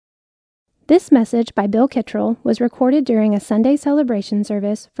This message by Bill Kittrell was recorded during a Sunday celebration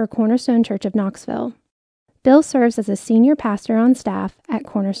service for Cornerstone Church of Knoxville. Bill serves as a senior pastor on staff at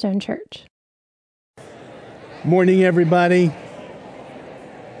Cornerstone Church. Morning, everybody.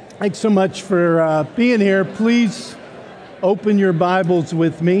 Thanks so much for being here. Please open your Bibles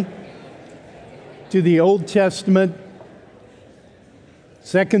with me to the Old Testament,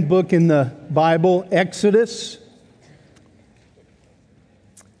 second book in the Bible, Exodus,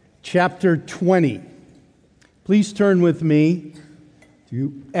 chapter 20. Please turn with me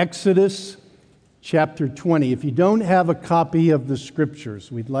to Exodus chapter 20. If you don't have a copy of the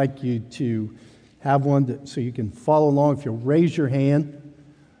Scriptures, we'd like you to have one so you can follow along. If you'll raise your hand,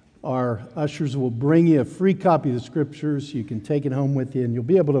 our ushers will bring you a free copy of the Scriptures. You can take it home with you, and you'll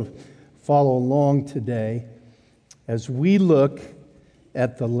be able to follow along today as we look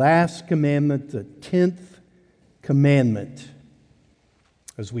at the last commandment, the 10th Commandment,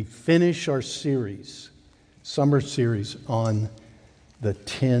 as we finish our series, summer series on the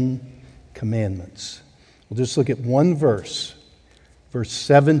 10 Commandments. We'll just look at one verse, verse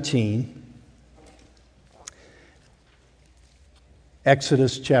 17,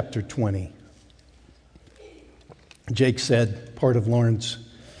 Exodus chapter 20. Jake said part of Lauren's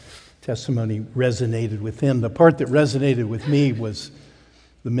testimony resonated with him. The part that resonated with me was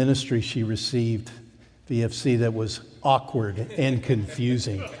the ministry she received, VFC, that was awkward and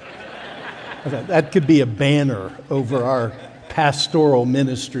confusing. That could be a banner over our pastoral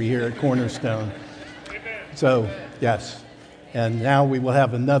ministry here at Cornerstone. So, yes. And now we will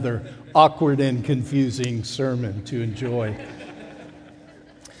have another awkward and confusing sermon to enjoy.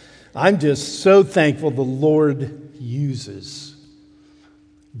 I'm just so thankful the Lord uses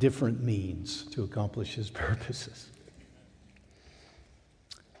different means to accomplish His purposes.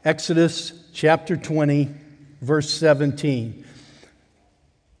 Exodus chapter 20, verse 17.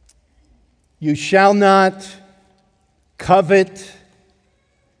 You shall not covet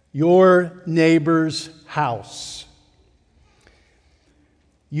your neighbor's house.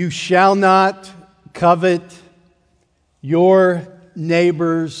 You shall not covet your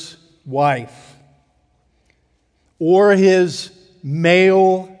neighbor's wife, or his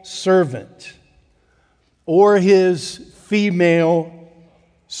male servant, or his female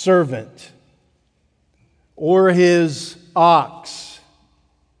servant, or his ox,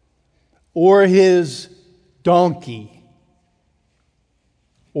 or his donkey,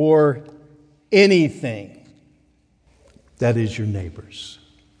 or anything that is your neighbor's.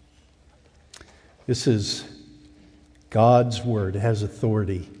 This is God's word. It has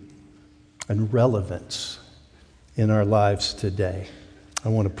authority and relevance in our lives today. I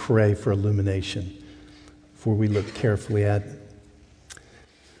want to pray for illumination before we look carefully at it.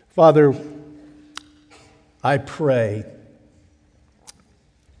 Father, I pray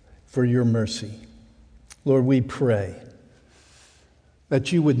for your mercy. Lord, we pray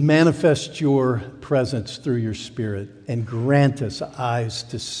that you would manifest your presence through your Spirit and grant us eyes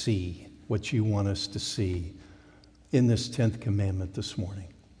to see what you want us to see in this 10th commandment this morning.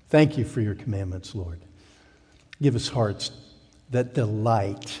 Thank you for your commandments, Lord. Give us hearts that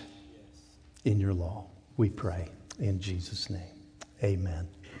delight in your law. We pray in Jesus' name. Amen.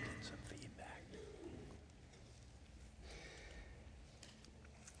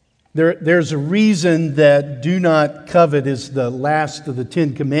 There's a reason that do not covet is the last of the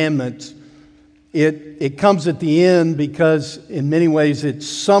 10 commandments. It comes at the end because in many ways it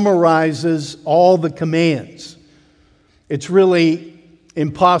summarizes all the commands. It's really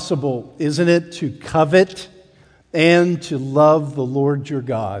impossible, isn't it, to covet and to love the Lord your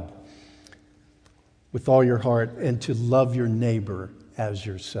God with all your heart and to love your neighbor as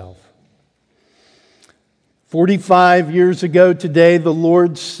yourself. 45 years ago today, the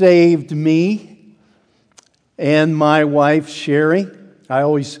Lord saved me and my wife, Sherry. I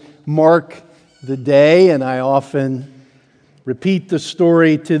always mark the day, and I often repeat the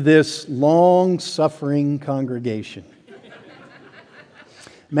story to this long-suffering congregation.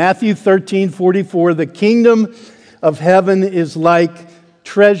 Matthew 13:44, the kingdom of heaven is like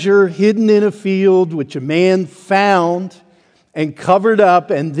treasure hidden in a field, which a man found and covered up,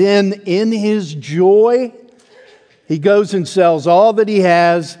 and then in his joy, he goes and sells all that he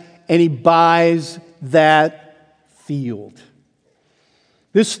has, and he buys that field.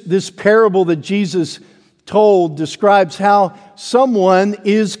 This parable that Jesus told describes how someone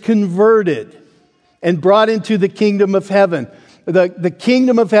is converted and brought into the kingdom of heaven. The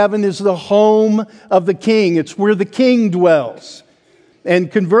kingdom of heaven is the home of the king. It's where the king dwells. And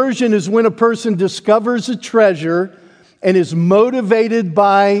conversion is when a person discovers a treasure and is motivated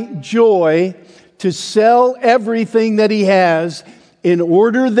by joy to sell everything that he has in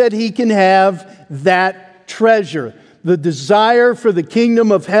order that he can have that treasure. The desire for the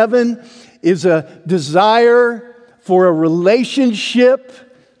kingdom of heaven is a desire for a relationship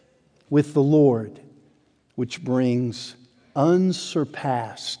with the Lord, which brings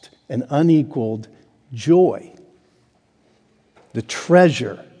unsurpassed and unequaled joy. The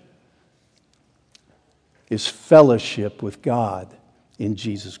treasure is fellowship with God in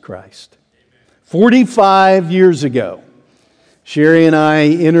Jesus Christ. 45 years ago, Sherry and I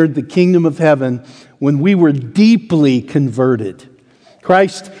entered the kingdom of heaven when we were deeply converted.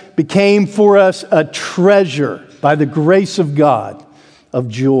 Christ became for us a treasure by the grace of God of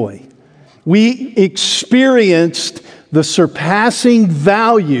joy. We experienced the surpassing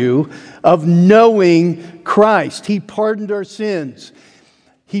value of knowing Christ. He pardoned our sins.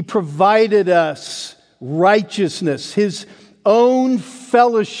 He provided us righteousness. His own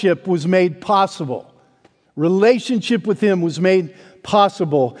fellowship was made possible. Relationship with Him was made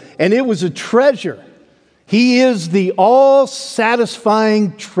possible. And it was a treasure. He is the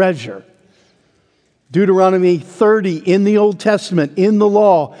all-satisfying treasure. Deuteronomy 30 in the Old Testament, in the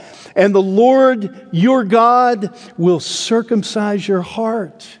law. And the Lord your God will circumcise your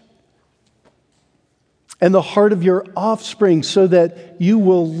heart and the heart of your offspring, so that you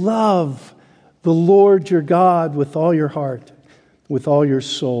will love the Lord your God with all your heart, with all your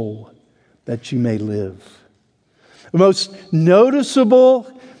soul, that you may live. The most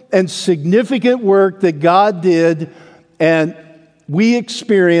noticeable and significant work that God did and we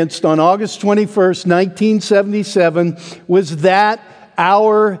experienced on August 21st, 1977, was that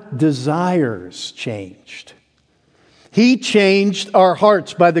our desires changed. He changed our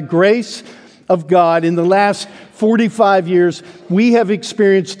hearts by the grace of God. In the last 45 years, we have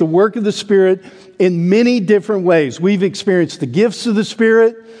experienced the work of the Spirit in many different ways. We've experienced the gifts of the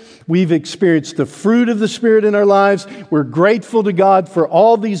Spirit. We've experienced the fruit of the Spirit in our lives. We're grateful to God for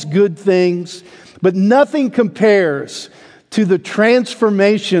all these good things. But nothing compares to the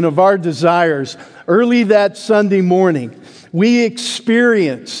transformation of our desires. Early that Sunday morning, we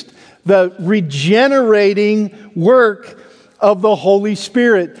experienced the regenerating work of the Holy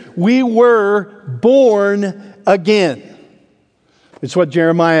Spirit. We were born again. It's what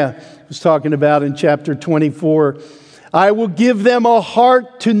Jeremiah was talking about in chapter 24. I will give them a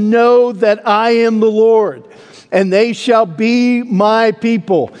heart to know that I am the Lord, and they shall be my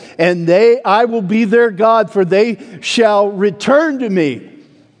people, and I will be their God, for they shall return to me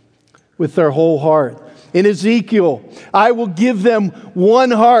with their whole heart. In Ezekiel, I will give them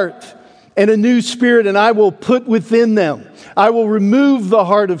one heart and a new spirit, and I will put within them. I will remove the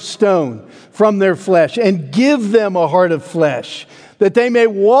heart of stone from their flesh and give them a heart of flesh, that they may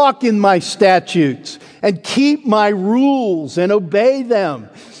walk in my statutes and keep my rules and obey them.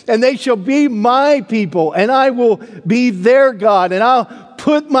 And they shall be my people, and I will be their God, and I'll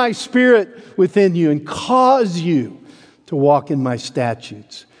put my spirit within you and cause you to walk in my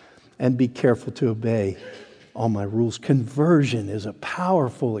statutes and be careful to obey all my rules. Conversion is a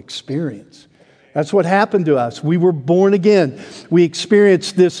powerful experience. That's what happened to us. We were born again. We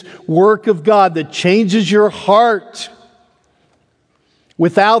experienced this work of God that changes your heart.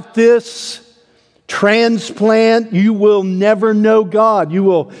 Without this transplant, you will never know God. You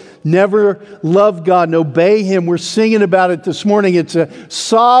will never love God and obey Him. We're singing about it this morning. It's a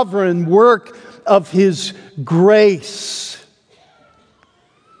sovereign work of His grace.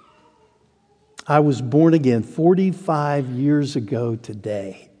 I was born again 45 years ago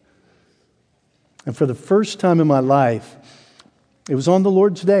today. And for the first time in my life, it was on the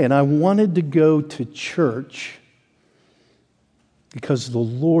Lord's Day, and I wanted to go to church because the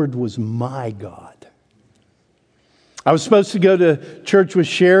Lord was my God. I was supposed to go to church with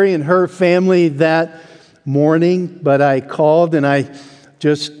Sherry and her family that morning, but I called and I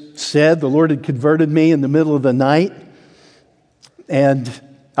just said the Lord had converted me in the middle of the night. And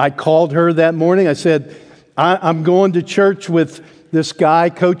I called her that morning. I said, I'm going to church with this guy,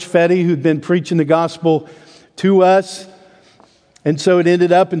 Coach Fetty, who'd been preaching the gospel to us. And so it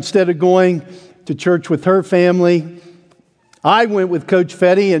ended up, instead of going to church with her family, I went with Coach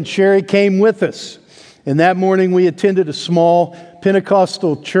Fetty, and Sherry came with us. And that morning we attended a small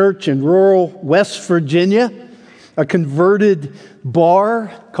Pentecostal church in rural West Virginia, a converted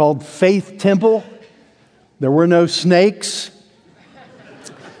bar called Faith Temple. There were no snakes,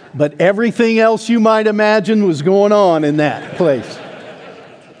 but everything else you might imagine was going on in that place.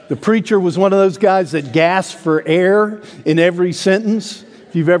 The preacher was one of those guys that gasped for air in every sentence,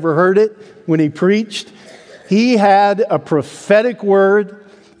 if you've ever heard it, when he preached. He had a prophetic word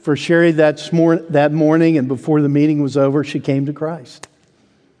for Sherry that morning, and before the meeting was over, she came to Christ.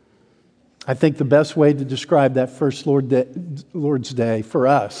 I think the best way to describe that first Lord's Day for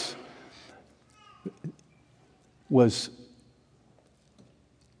us was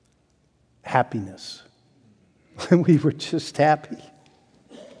happiness. We were just happy.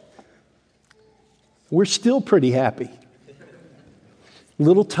 We're still pretty happy. A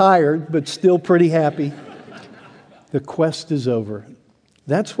little tired, but still pretty happy. The quest is over.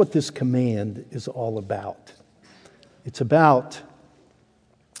 That's what this command is all about. It's about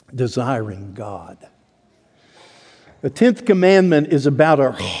desiring God. The 10th commandment is about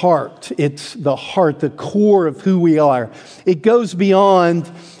our heart. It's the heart, the core of who we are. It goes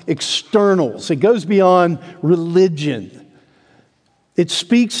beyond externals. It goes beyond religion. It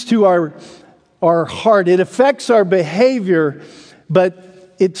speaks to our heart. It affects our behavior,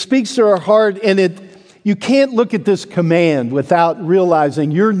 but it speaks to our heart, and you can't look at this command without realizing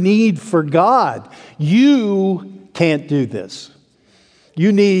your need for God. You can't do this.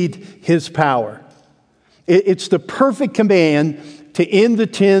 You need His power. It's the perfect command to end the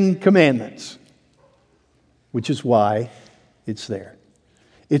 10 commandments, which is why it's there.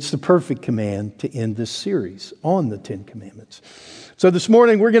 It's the perfect command to end this series on the 10 commandments. So this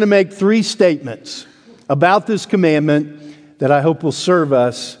morning we're going to make 3 statements about this commandment that I hope will serve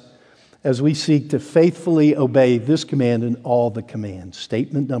us as we seek to faithfully obey this command and all the commands.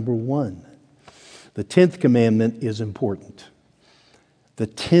 Statement number 1, the 10th commandment is important. The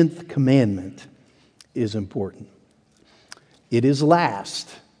 10th commandment is important. It is last,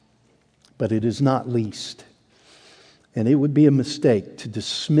 but it is not least. And it would be a mistake to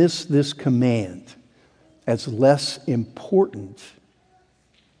dismiss this command as less important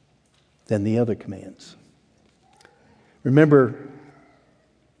than the other commands. Remember,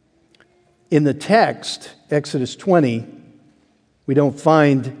 in the text, Exodus 20, we don't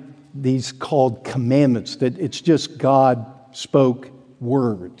find these called commandments, that it's just God spoke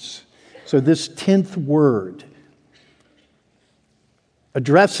words. So this 10th word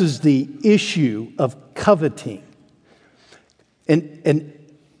addresses the issue of coveting and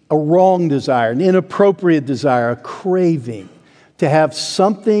a wrong desire, an inappropriate desire, a craving to have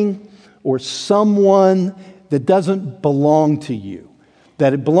something or someone that doesn't belong to you,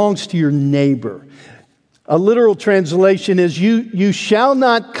 that it belongs to your neighbor. A literal translation is, you shall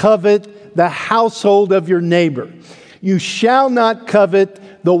not covet the household of your neighbor. You shall not covet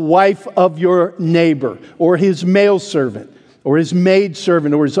the wife of your neighbor, or his male servant, or his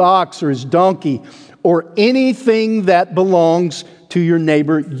maidservant, or his ox, or his donkey, or anything that belongs to your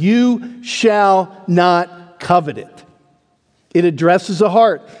neighbor. You shall not covet it. It addresses the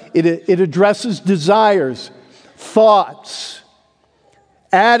heart. It addresses desires, thoughts,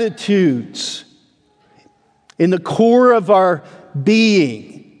 attitudes in the core of our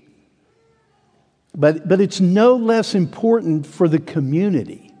being. But it's no less important for the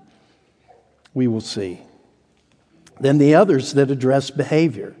community, we will see, than the others that address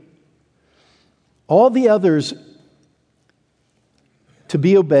behavior. All the others to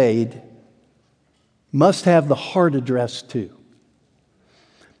be obeyed must have the heart addressed too.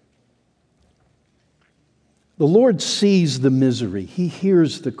 The Lord sees the misery. He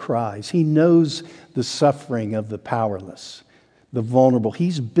hears the cries. He knows the suffering of the powerless, the vulnerable.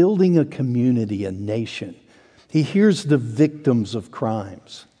 He's building a community, a nation. He hears the victims of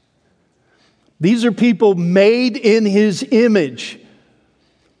crimes. These are people made in His image.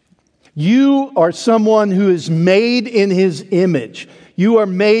 You are someone who is made in His image. You are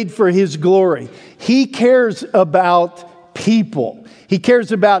made for His glory. He cares about people. He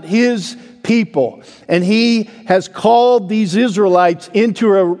cares about His people. And He has called these Israelites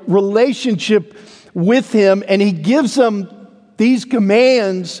into a relationship with Him, and He gives them these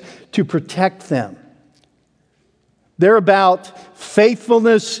commands to protect them. They're about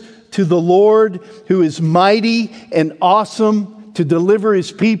faithfulness to the Lord, who is mighty and awesome to deliver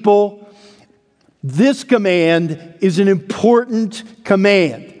His people. This command is an important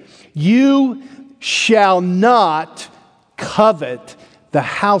command. You shall not covet the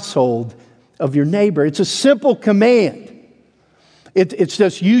household of your neighbor. It's a simple command. It's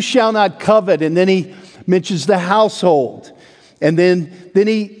just, you shall not covet, and then He mentions the household. And then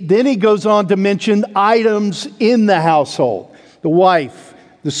he goes on to mention items in the household. The wife,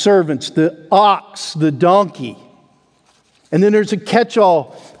 the servants, the ox, the donkey. And then there's a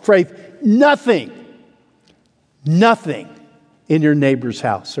catch-all phrase, nothing in your neighbor's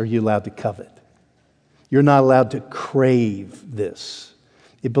house are you allowed to covet. You're not allowed to crave this.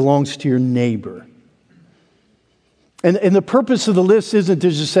 It belongs to your neighbor. And the purpose of the list isn't to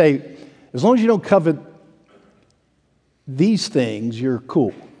just say, as long as you don't covet these things, you're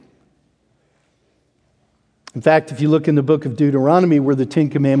cool. In fact, if you look in the book of Deuteronomy, where the 10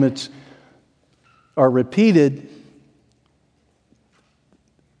 Commandments are repeated,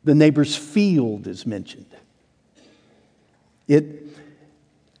 the neighbor's field is mentioned. It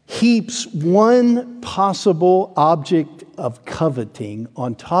heaps one possible object of coveting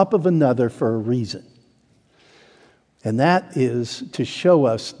on top of another for a reason. And that is to show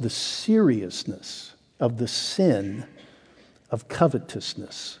us the seriousness of the sin of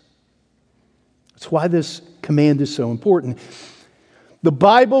covetousness. That's why this command is so important. The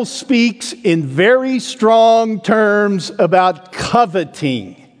Bible speaks in very strong terms about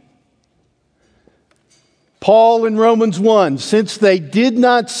coveting. Paul in Romans 1, since they did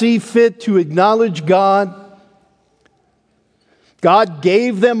not see fit to acknowledge God, God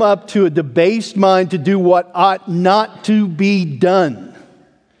gave them up to a debased mind to do what ought not to be done.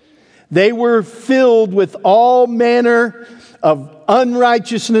 They were filled with all manner of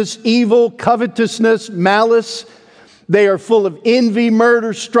unrighteousness, evil, covetousness, malice. They are full of envy,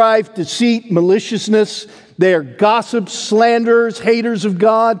 murder, strife, deceit, maliciousness. They are gossips, slanderers, haters of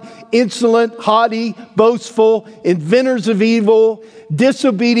God, insolent, haughty, boastful, inventors of evil,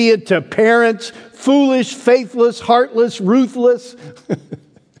 disobedient to parents, foolish, faithless, heartless, ruthless.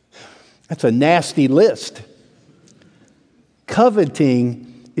 That's a nasty list.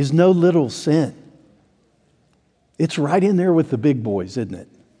 Coveting is no little sin. It's right in there with the big boys, isn't it?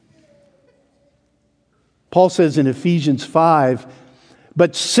 Paul says in Ephesians 5,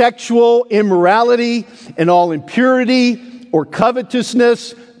 but sexual immorality and all impurity or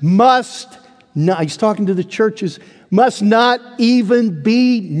covetousness must not, he's talking to the churches, must not even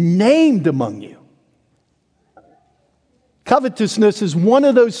be named among you. Covetousness is one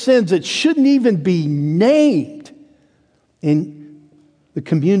of those sins that shouldn't even be named in the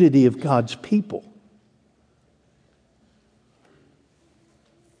community of God's people.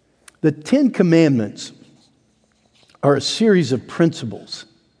 The 10 Commandments are a series of principles.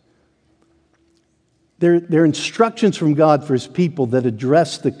 They're instructions from God for His people that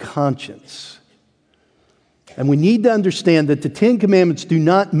address the conscience. And we need to understand that the 10 Commandments do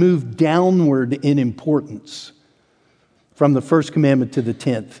not move downward in importance from the first commandment to the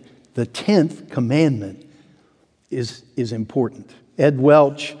 10th. The 10th commandment is important. Ed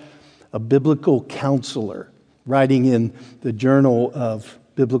Welch, a biblical counselor, writing in the Journal of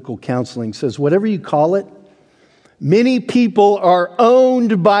Biblical Counseling, says, whatever you call it, many people are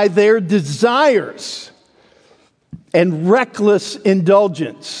owned by their desires and reckless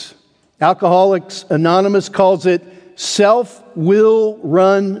indulgence. Alcoholics Anonymous calls it self-will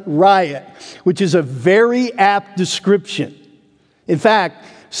run riot, which is a very apt description. In fact,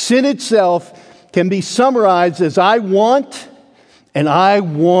 sin itself can be summarized as I want and I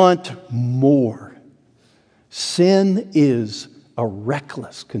want more. Sin is a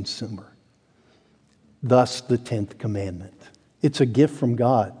reckless consumer. Thus, the 10th commandment. It's a gift from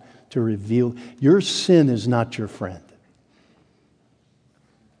God to reveal your sin is not your friend.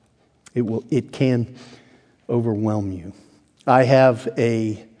 It can overwhelm you. I have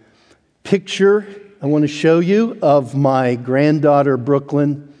a picture I want to show you of my granddaughter,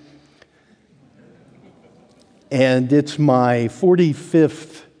 Brooklyn. And it's my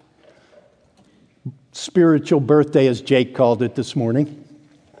 45th spiritual birthday, as Jake called it this morning.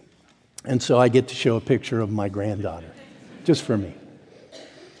 And so I get to show a picture of my granddaughter, just for me.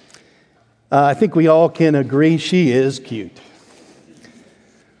 I think we all can agree she is cute.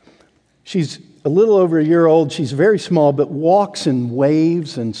 She's a little over a year old. She's very small, but walks and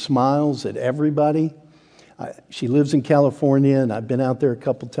waves and smiles at everybody. She lives in California, and I've been out there a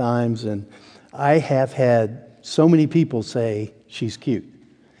couple times, and I have had so many people say she's cute.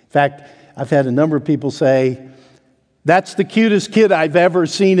 In fact, I've had a number of people say, that's the cutest kid I've ever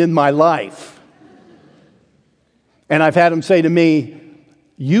seen in my life. And I've had them say to me,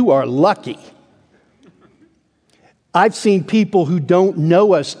 you are lucky. I've seen people who don't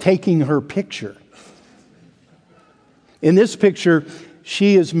know us taking her picture. In this picture,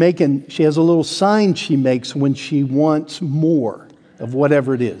 she has a little sign she makes when she wants more of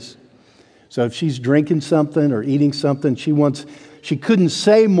whatever it is. So if she's drinking something or eating something, she couldn't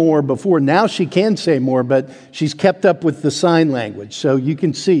say more before. Now she can say more, but she's kept up with the sign language. So you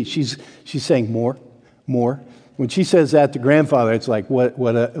can see she's saying more, more. When she says that to grandfather, it's like,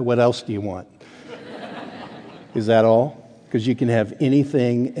 what else do you want? Is that all? Because you can have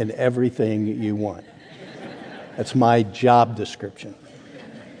anything and everything you want. That's my job description.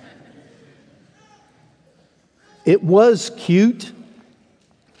 It was cute.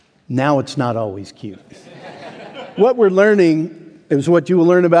 Now it's not always cute. What we're learning is what you will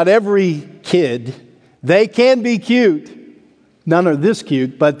learn about every kid. They can be cute. None are this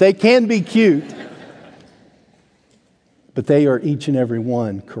cute, but they can be cute. But they are each and every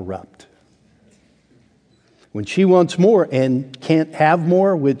one corrupt. When she wants more and can't have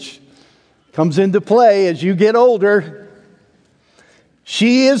more, which comes into play as you get older,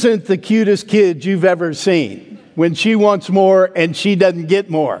 she isn't the cutest kid you've ever seen when she wants more and she doesn't get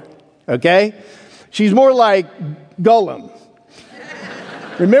more, okay? She's more like Gollum.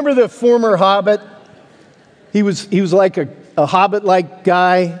 Remember the former hobbit? He was like a hobbit-like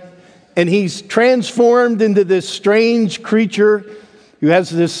guy, and he's transformed into this strange creature who has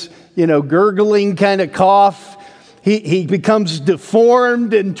this, gurgling kind of cough. He becomes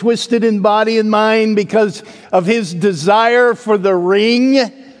deformed and twisted in body and mind because of his desire for the ring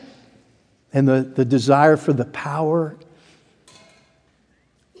and the desire for the power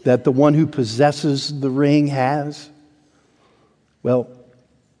that the one who possesses the ring has. Well,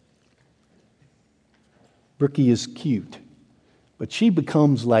 Brookie is cute, but she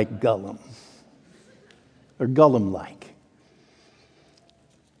becomes like Gollum, or Gollum-like,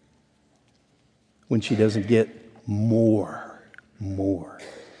 when she doesn't get more.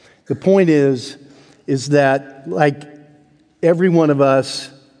 The point is that, like every one of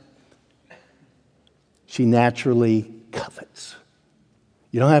us, she naturally covets.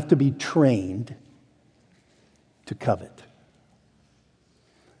 You don't have to be trained to covet.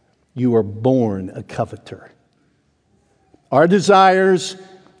 You are born a coveter. Our desires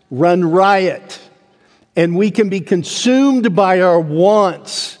run riot, and we can be consumed by our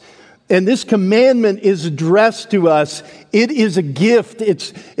wants. And this commandment is addressed to us. It is a gift.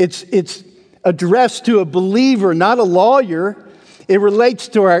 It's addressed to a believer, not a lawyer. It relates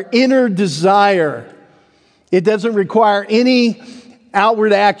to our inner desire. It doesn't require any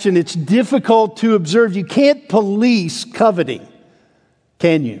outward action. It's difficult to observe. You can't police coveting,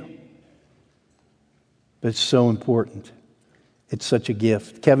 can you? But it's so important. It's such a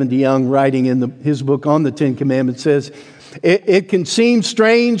gift. Kevin DeYoung, writing in his book on the 10 Commandments, says, it can seem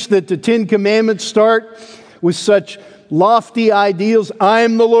strange that the 10 Commandments start with such lofty ideals. I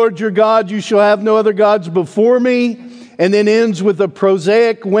am the Lord your God. You shall have no other gods before me. And then ends with a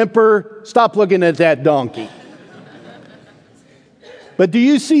prosaic whimper. Stop looking at that donkey. But do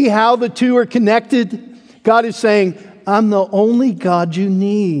you see how the two are connected? God is saying, I'm the only God you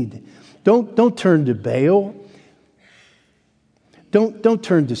need. Don't turn to Baal. Don't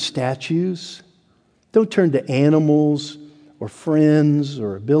turn to statues. Don't turn to animals or friends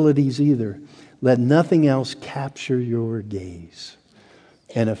or abilities either. Let nothing else capture your gaze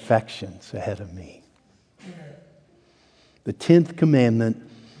and affections ahead of me. The 10th commandment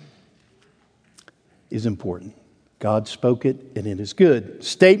is important. God spoke it, and it is good.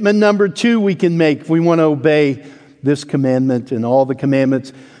 Statement number 2 we can make if we want to obey this commandment and all the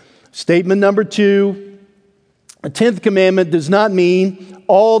commandments. Statement number 2, the 10th commandment does not mean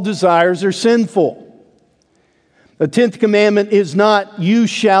all desires are sinful. The 10th commandment is not, you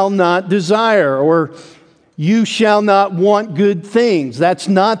shall not desire, or you shall not want good things. That's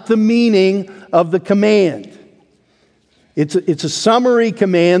not the meaning of the command. It's a summary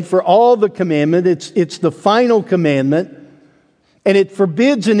command for all the commandment. It's the final commandment, and it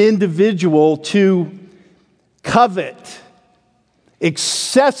forbids an individual to covet,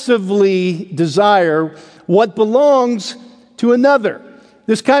 excessively desire what belongs to another.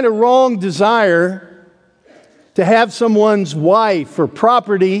 This kind of wrong desire to have someone's wife or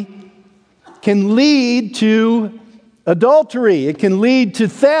property can lead to adultery. It can lead to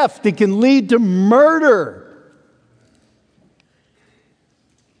theft. It can lead to murder.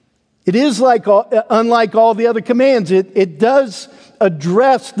 It is unlike all the other commands. It does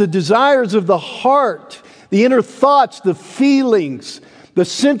address the desires of the heart, the inner thoughts, the feelings, the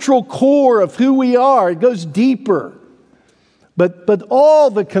central core of who we are. It goes deeper. But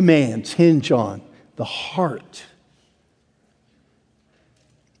all the commands hinge on the heart.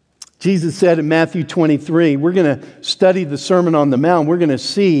 Jesus said in Matthew 23, we're going to study the Sermon on the Mount. We're going to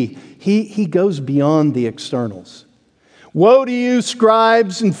see he goes beyond the externals. Woe to you,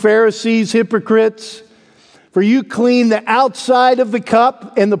 scribes and Pharisees, hypocrites! For you clean the outside of the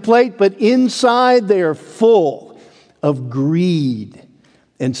cup and the plate, but inside they are full of greed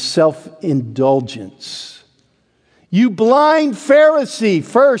and self-indulgence. You blind Pharisee,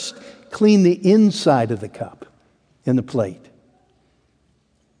 first clean the inside of the cup and the plate,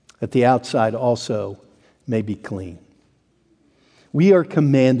 that the outside also may be clean. We are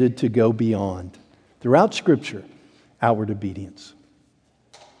commanded to go beyond, throughout Scripture, outward obedience.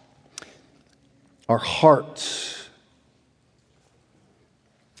 Our hearts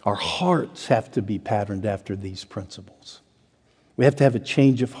have to be patterned after these principles. We have to have a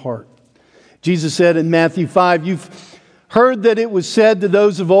change of heart. Jesus said in Matthew 5, you've heard that it was said to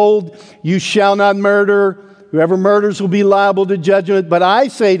those of old, you shall not murder. Whoever murders will be liable to judgment. But I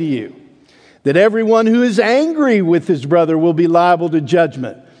say to you that everyone who is angry with his brother will be liable to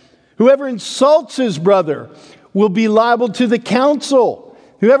judgment. Whoever insults his brother will be liable to the council.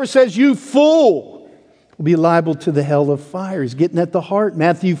 Whoever says, "You fool," will be liable to the hell of fire. He's getting at the heart.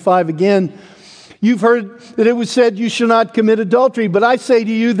 Matthew 5 again. You've heard that it was said, "You shall not commit adultery." But I say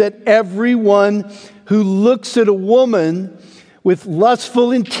to you that everyone who looks at a woman with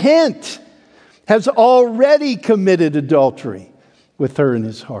lustful intent has already committed adultery with her in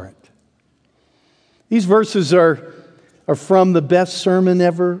his heart. These verses are from the best sermon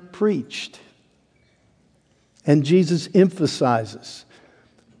ever preached. And Jesus emphasizes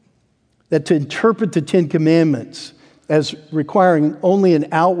that to interpret the 10 Commandments as requiring only an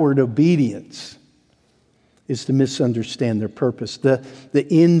outward obedience is to misunderstand their purpose. The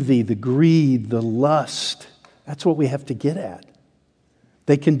envy, the greed, the lust, that's what we have to get at.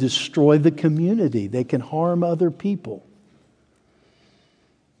 They can destroy the community. They can harm other people.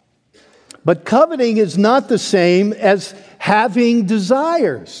 But coveting is not the same as having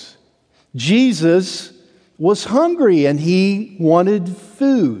desires. Jesus was hungry and he wanted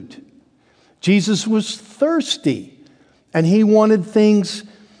food. Jesus was thirsty and he wanted things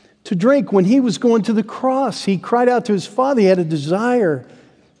to drink. When he was going to the cross, he cried out to his Father. He had a desire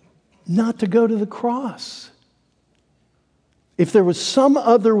not to go to the cross. If there was some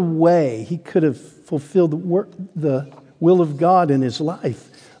other way he could have fulfilled the will of God in his life,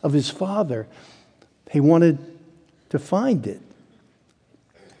 of his Father, he wanted to find it.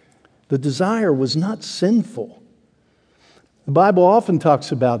 The desire was not sinful. The Bible often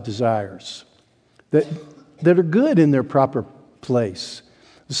talks about desires that are good in their proper place.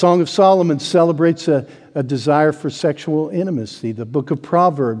 The Song of Solomon celebrates a desire for sexual intimacy. The book of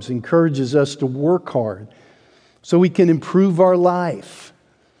Proverbs encourages us to work hard so we can improve our life,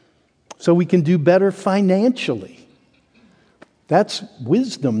 so we can do better financially. That's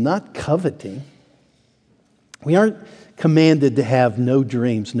wisdom, not coveting. We aren't commanded to have no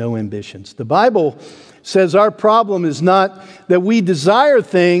dreams, no ambitions. The Bible says our problem is not that we desire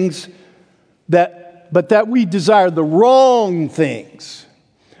things, but that we desire the wrong things,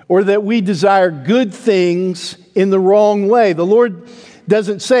 or that we desire good things in the wrong way. The Lord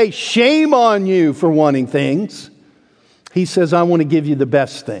doesn't say, "Shame on you for wanting things." He says, "I want to give you the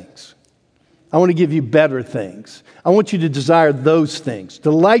best things. I want to give you better things. I want you to desire those things.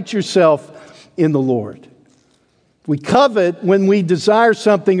 Delight yourself in the Lord." We covet when we desire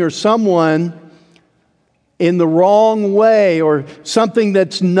something or someone in the wrong way, or something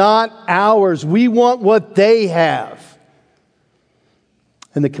that's not ours. We want what they have.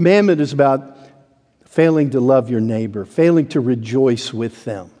 And the commandment is about failing to love your neighbor, failing to rejoice with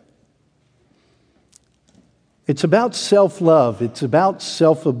them. It's about self-love. It's about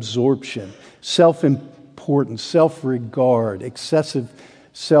self-absorption, self-importance, self-regard, excessive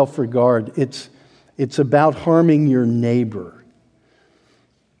self-regard. It's about harming your neighbor.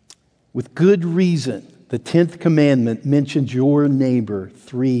 With good reason, the 10th Commandment mentions your neighbor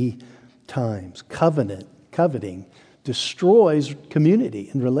 3 times. Coveting destroys community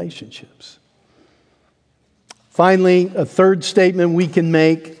and relationships. Finally, a third statement we can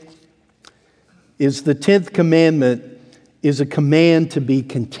make is the 10th Commandment is a command to be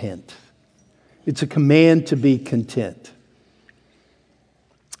content. It's a command to be content.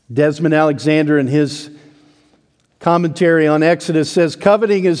 Desmond Alexander, in his commentary on Exodus, says,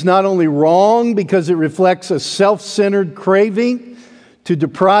 coveting is not only wrong because it reflects a self-centered craving to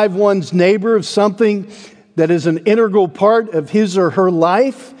deprive one's neighbor of something that is an integral part of his or her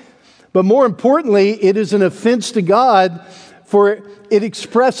life, but more importantly, it is an offense to God, for it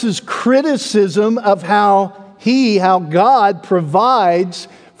expresses criticism of how God provides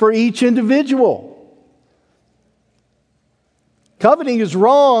for each individual. Coveting is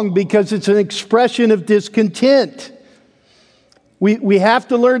wrong because it's an expression of discontent. We have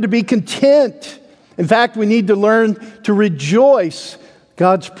to learn to be content. In fact, we need to learn to rejoice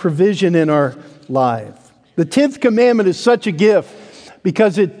God's provision in our life. The 10th commandment is such a gift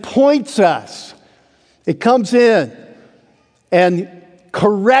because it points us. It comes in and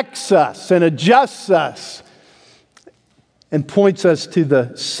corrects us and adjusts us and points us to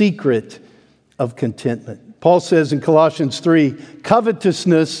the secret of contentment. Paul says in Colossians 3,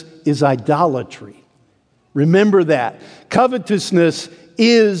 covetousness is idolatry. Remember that. Covetousness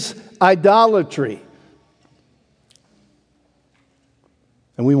is idolatry.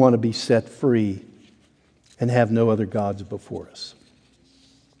 And we want to be set free and have no other gods before us.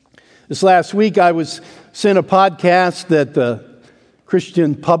 This last week I was sent a podcast that the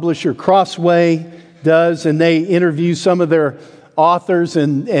Christian publisher Crossway does, and they interview some of their authors,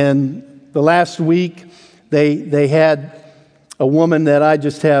 and the last week they had a woman that I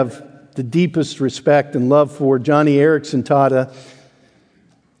just have the deepest respect and love for, Johnny Erickson Tata.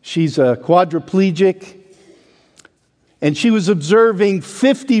 She's a quadriplegic, and she was observing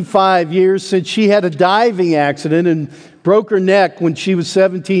 55 years since she had a diving accident and broke her neck when she was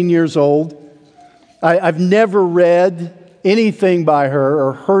 17 years old. I've never read anything by her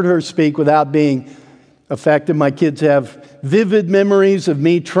or heard her speak without being affected. My kids have vivid memories of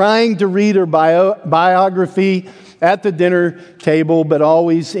me trying to read her biography at the dinner table, but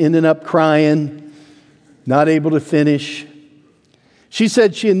always ending up crying, not able to finish. She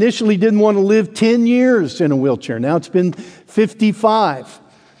said she initially didn't want to live 10 years in a wheelchair. Now it's been 55.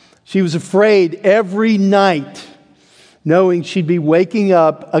 She was afraid every night, knowing she'd be waking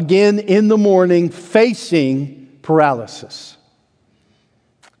up again in the morning facing paralysis.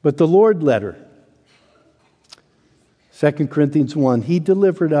 But the Lord led her. 2 Corinthians 1, He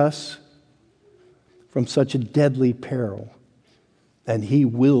delivered us from such a deadly peril, and He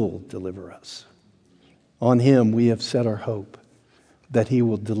will deliver us. On Him we have set our hope that He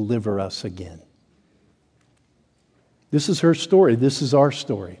will deliver us again. This is her story. This is our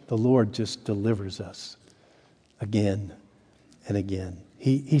story. The Lord just delivers us again and again.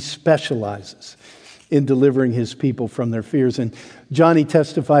 He specializes in delivering His people from their fears. And Johnny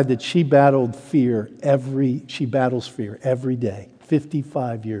testified that she battles fear every day.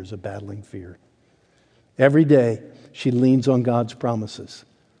 55 years of battling fear. Every day she leans on God's promises.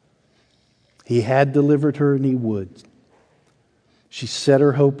 He had delivered her and He would. She set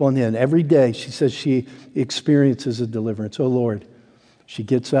her hope on Him. Every day she says she experiences a deliverance. Oh Lord. She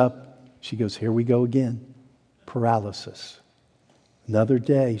gets up. She goes, here we go again. Paralysis. Another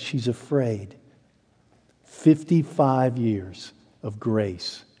day she's afraid. 55 years of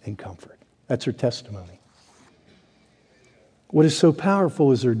grace and comfort. That's her testimony. What is so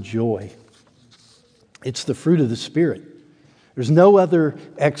powerful is her joy. It's the fruit of the Spirit. There's no other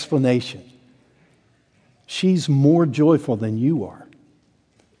explanation. She's more joyful than you are.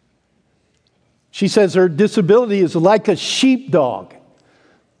 She says her disability is like a sheepdog.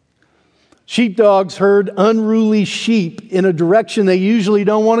 Sheepdogs herd unruly sheep in a direction they usually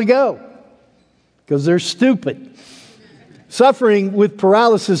don't want to go because they're stupid. Suffering with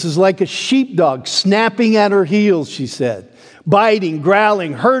paralysis is like a sheepdog snapping at her heels, she said, biting,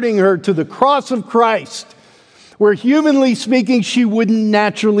 growling, herding her to the cross of Christ, where humanly speaking she wouldn't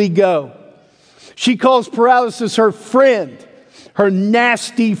naturally go. She calls paralysis her friend, her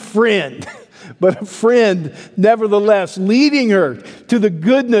nasty friend, but a friend nevertheless, leading her to the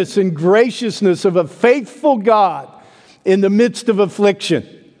goodness and graciousness of a faithful God in the midst of affliction.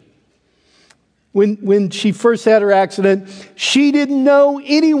 When she first had her accident, she didn't know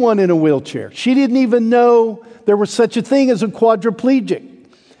anyone in a wheelchair. She didn't even know there was such a thing as a quadriplegic.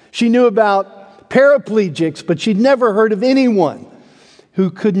 She knew about paraplegics, but she'd never heard of anyone who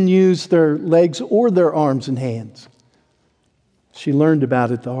couldn't use their legs or their arms and hands. She learned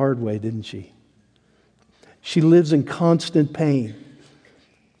about it the hard way, didn't she? She lives in constant pain.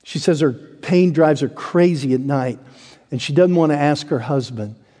 She says her pain drives her crazy at night, and she doesn't want to ask her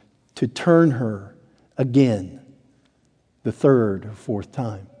husband to turn her again the third or fourth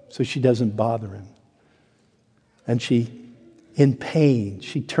time so she doesn't bother him. And she, in pain,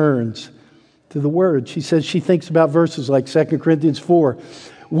 she turns to the Word. She says she thinks about verses like 2 Corinthians 4.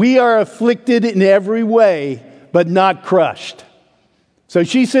 We are afflicted in every way, but not crushed. So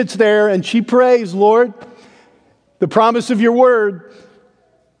she sits there and she prays, Lord, the promise of your Word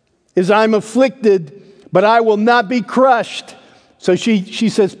is I'm afflicted, but I will not be crushed. So she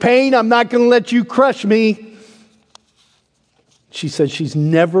says, pain, I'm not going to let you crush me. She says she's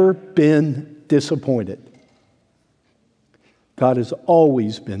never been disappointed. God has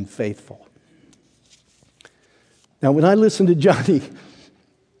always been faithful. Now, when I listen to Johnny,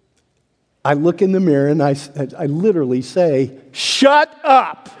 I look in the mirror and I literally say, shut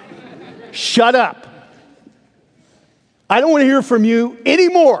up. Shut up. I don't want to hear from you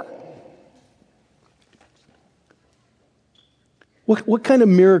anymore. What kind of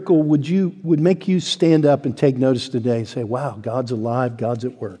miracle would make you stand up and take notice today and say, wow, God's alive, God's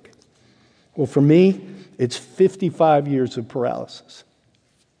at work? Well, for me, it's 55 years of paralysis.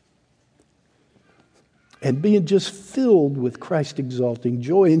 And being just filled with Christ-exalting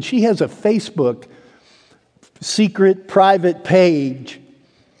joy. And she has a Facebook secret private page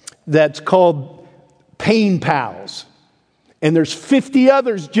that's called Pain Pals. And there's 50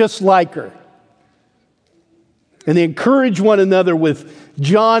 others just like her. And they encourage one another with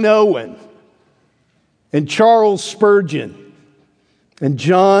John Owen and Charles Spurgeon and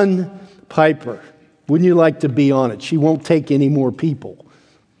John Piper. Wouldn't you like to be on it? She won't take any more people.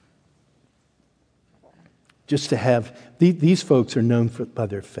 Just to have, these folks are known by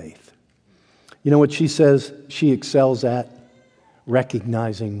their faith. You know what she says she excels at?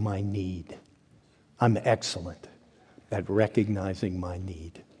 Recognizing my need. I'm excellent at recognizing my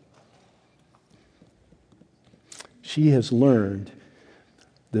need. She has learned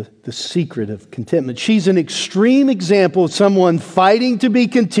the secret of contentment. She's an extreme example of someone fighting to be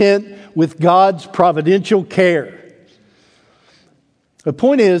content with God's providential care. The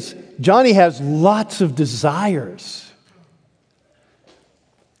point is, Johnny has lots of desires.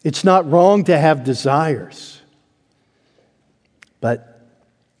 It's not wrong to have desires. But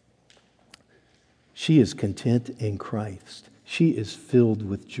she is content in Christ. She is filled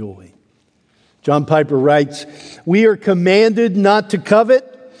with joy. John Piper writes, "We are commanded not to covet,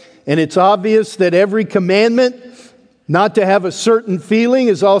 and it's obvious that every commandment not to have a certain feeling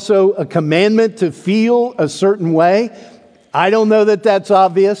is also a commandment to feel a certain way." I don't know that that's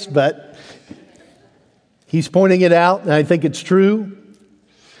obvious, but he's pointing it out, and I think it's true.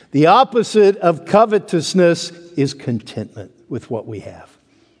 The opposite of covetousness is contentment with what we have.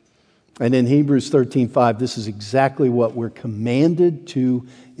 And in Hebrews 13:5, this is exactly what we're commanded to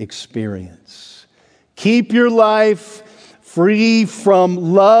experience. Keep your life free from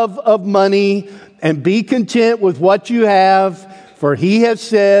love of money and be content with what you have, for he has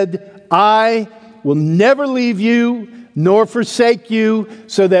said, "I will never leave you nor forsake you,"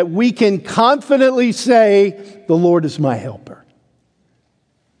 so that we can confidently say, "The Lord is my helper."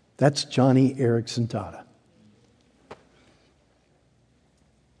 That's Johnny Erickson Tata.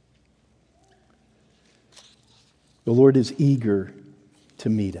 The Lord is eager to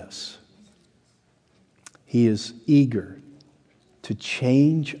meet us. He is eager to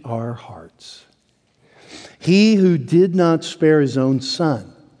change our hearts. He who did not spare his own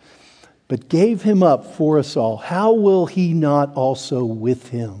son, but gave him up for us all, how will he not also with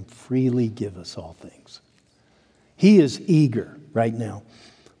him freely give us all things? He is eager right now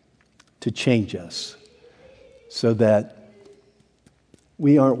to change us so that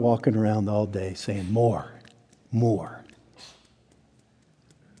we aren't walking around all day saying, "More, more."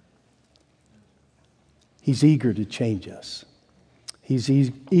 He's eager to change us. He's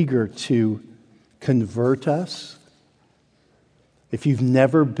eager to convert us. If you've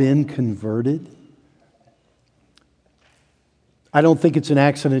never been converted, I don't think it's an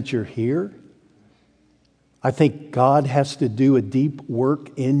accident you're here. I think God has to do a deep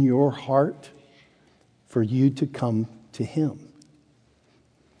work in your heart for you to come to Him.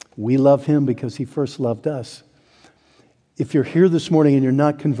 We love Him because He first loved us. If you're here this morning and you're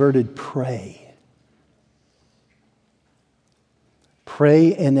not converted, pray.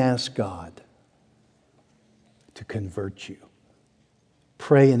 Pray and ask God to convert you.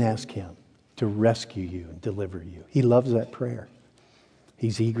 Pray and ask Him to rescue you and deliver you. He loves that prayer.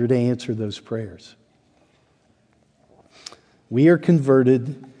 He's eager to answer those prayers. We are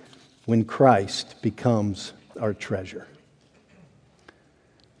converted when Christ becomes our treasure.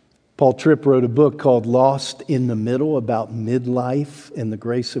 Paul Tripp wrote a book called Lost in the Middle about midlife and the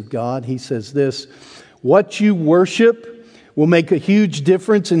grace of God. He says this: what you worship will make a huge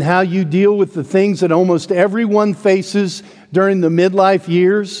difference in how you deal with the things that almost everyone faces during the midlife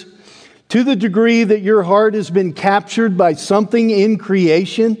years. To the degree that your heart has been captured by something in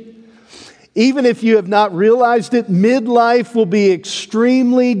creation, even if you have not realized it, midlife will be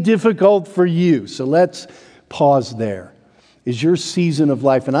extremely difficult for you. So let's pause there. Is your season of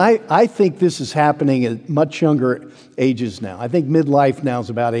life, and I think this is happening at much younger ages now. I think midlife now is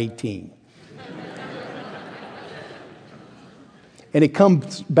about 18. And it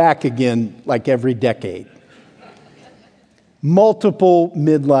comes back again like every decade. Multiple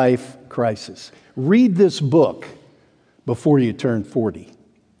midlife crises. Read this book before you turn 40.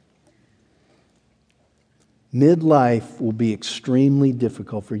 Midlife will be extremely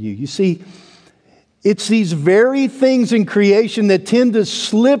difficult for you. You see, it's these very things in creation that tend to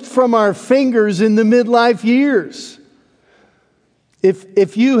slip from our fingers in the midlife years.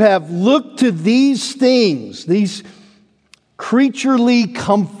 If you have looked to these things, these creaturely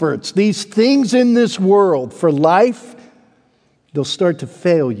comforts, these things in this world for life, they'll start to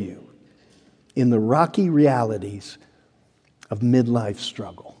fail you in the rocky realities of midlife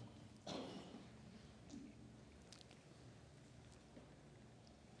struggle.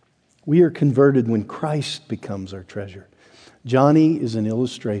 We are converted when Christ becomes our treasure. Johnny is an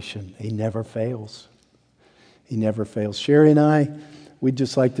illustration. He never fails. He never fails. Sherry and I, we'd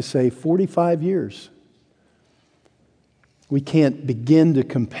just like to say 45 years. We can't begin to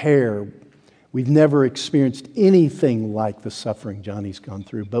compare. We've never experienced anything like the suffering Johnny's gone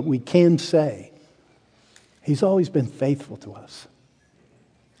through, but we can say he's always been faithful to us.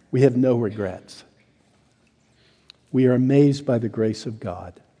 We have no regrets. We are amazed by the grace of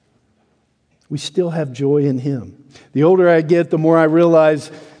God. We still have joy in Him. The older I get, the more I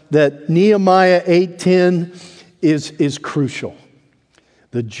realize that Nehemiah 8:10 is crucial.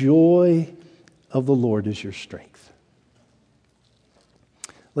 The joy of the Lord is your strength.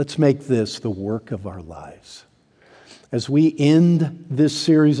 Let's make this the work of our lives. As we end this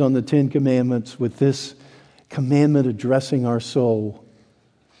series on the 10 Commandments with this commandment addressing our soul,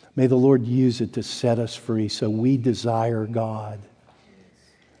 may the Lord use it to set us free so we desire God.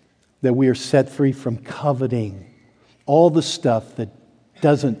 That we are set free from coveting all the stuff that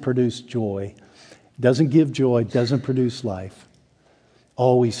doesn't produce joy, doesn't give joy, doesn't produce life,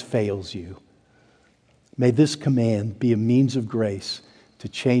 always fails you. May this command be a means of grace to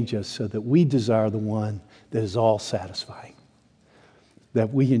change us so that we desire the one that is all satisfying.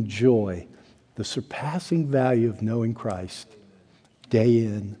 That we enjoy the surpassing value of knowing Christ day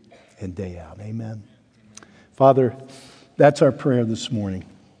in and day out. Amen. Father, that's our prayer this morning.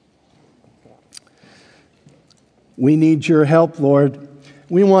 We need your help, Lord.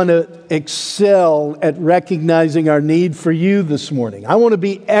 We want to excel at recognizing our need for you this morning. I want to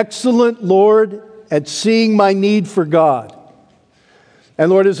be excellent, Lord, at seeing my need for God.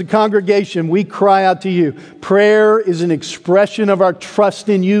 And Lord, as a congregation, we cry out to you. Prayer is an expression of our trust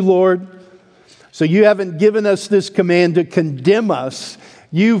in you, Lord. So you haven't given us this command to condemn us.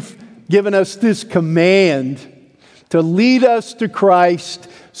 You've given us this command to lead us to Christ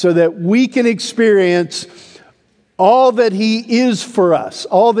so that we can experience all that He is for us,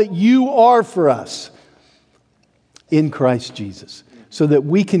 all that you are for us in Christ Jesus, so that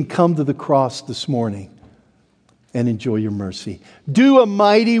we can come to the cross this morning and enjoy your mercy. Do a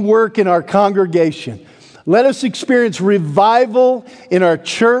mighty work in our congregation. Let us experience revival in our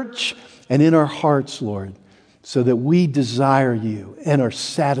church and in our hearts, Lord, so that we desire you and are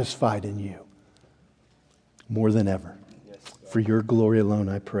satisfied in you more than ever. For your glory alone,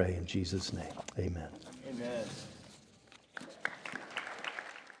 I pray in Jesus' name. Amen.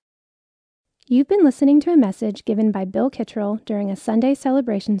 You've been listening to a message given by Bill Kittrell during a Sunday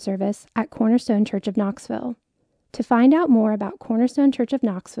celebration service at Cornerstone Church of Knoxville. To find out more about Cornerstone Church of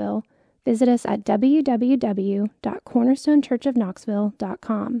Knoxville, visit us at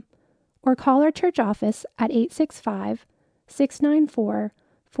www.cornerstonechurchofknoxville.com or call our church office at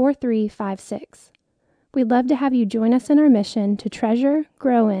 865-694-4356. We'd love to have you join us in our mission to treasure,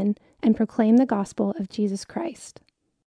 grow in, and proclaim the gospel of Jesus Christ.